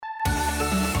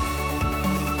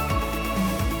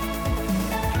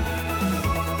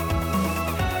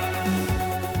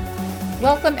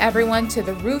Welcome everyone to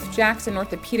the Ruth Jackson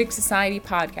Orthopedic Society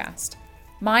podcast.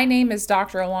 My name is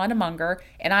Dr. Alana Munger,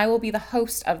 and I will be the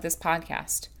host of this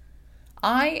podcast.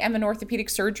 I am an orthopedic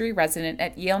surgery resident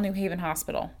at Yale New Haven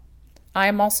Hospital. I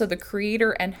am also the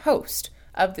creator and host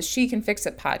of the She Can Fix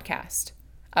It podcast,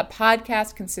 a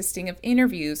podcast consisting of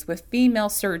interviews with female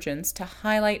surgeons to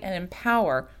highlight and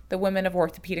empower the women of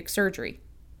orthopedic surgery.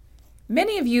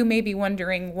 Many of you may be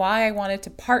wondering why I wanted to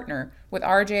partner with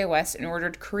RJOS in order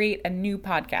to create a new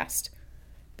podcast.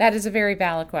 That is a very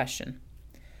valid question.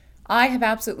 I have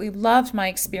absolutely loved my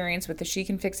experience with the She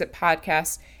Can Fix It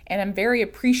podcast, and I'm very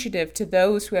appreciative to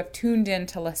those who have tuned in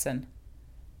to listen.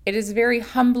 It is very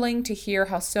humbling to hear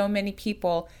how so many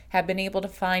people have been able to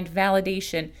find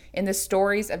validation in the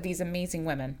stories of these amazing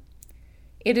women.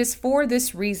 It is for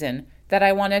this reason that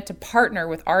I wanted to partner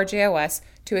with RJOS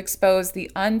to expose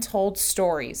the untold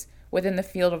stories within the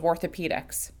field of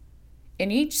orthopedics.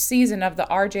 In each season of the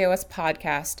RJOS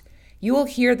podcast, you will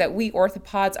hear that we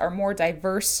orthopods are more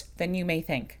diverse than you may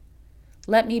think.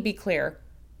 Let me be clear,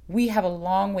 we have a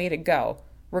long way to go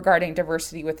regarding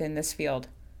diversity within this field.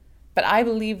 But I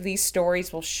believe these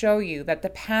stories will show you that the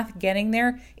path getting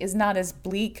there is not as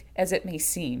bleak as it may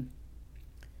seem.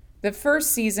 The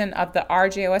first season of the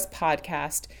RJOS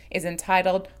podcast is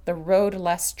entitled The Road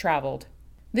Less Traveled.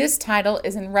 This title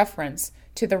is in reference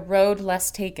to The Road Less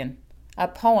Taken, a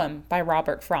poem by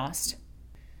Robert Frost.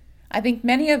 I think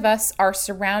many of us are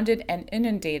surrounded and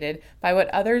inundated by what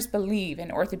others believe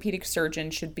an orthopedic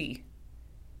surgeon should be.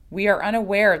 We are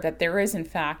unaware that there is, in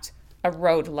fact, a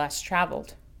road less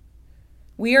traveled.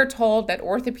 We are told that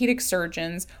orthopedic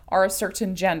surgeons are a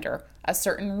certain gender, a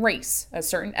certain race, a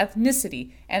certain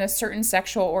ethnicity, and a certain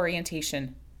sexual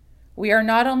orientation. We are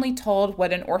not only told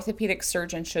what an orthopedic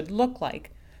surgeon should look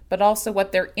like, but also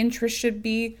what their interests should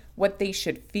be, what they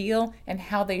should feel, and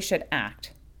how they should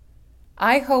act.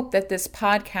 I hope that this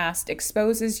podcast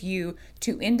exposes you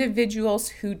to individuals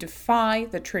who defy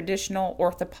the traditional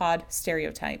orthopod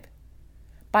stereotype.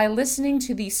 By listening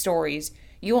to these stories,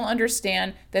 you will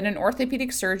understand that an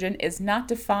orthopedic surgeon is not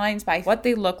defined by what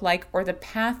they look like or the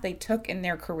path they took in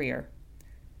their career.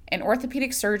 An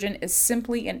orthopedic surgeon is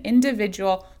simply an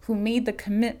individual who made the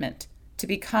commitment to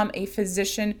become a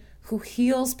physician who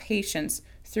heals patients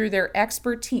through their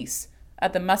expertise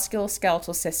of the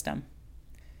musculoskeletal system.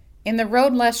 In The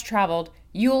Road Less Traveled,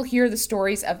 you will hear the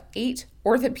stories of 8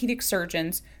 orthopedic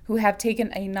surgeons who have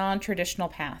taken a non-traditional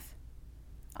path.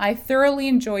 I thoroughly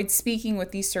enjoyed speaking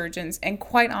with these surgeons and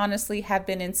quite honestly have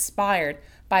been inspired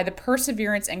by the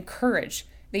perseverance and courage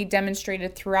they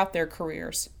demonstrated throughout their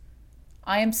careers.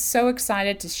 I am so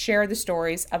excited to share the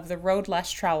stories of The Road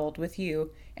Less Traveled with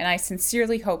you, and I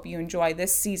sincerely hope you enjoy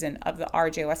this season of the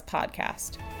RJOS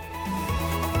podcast.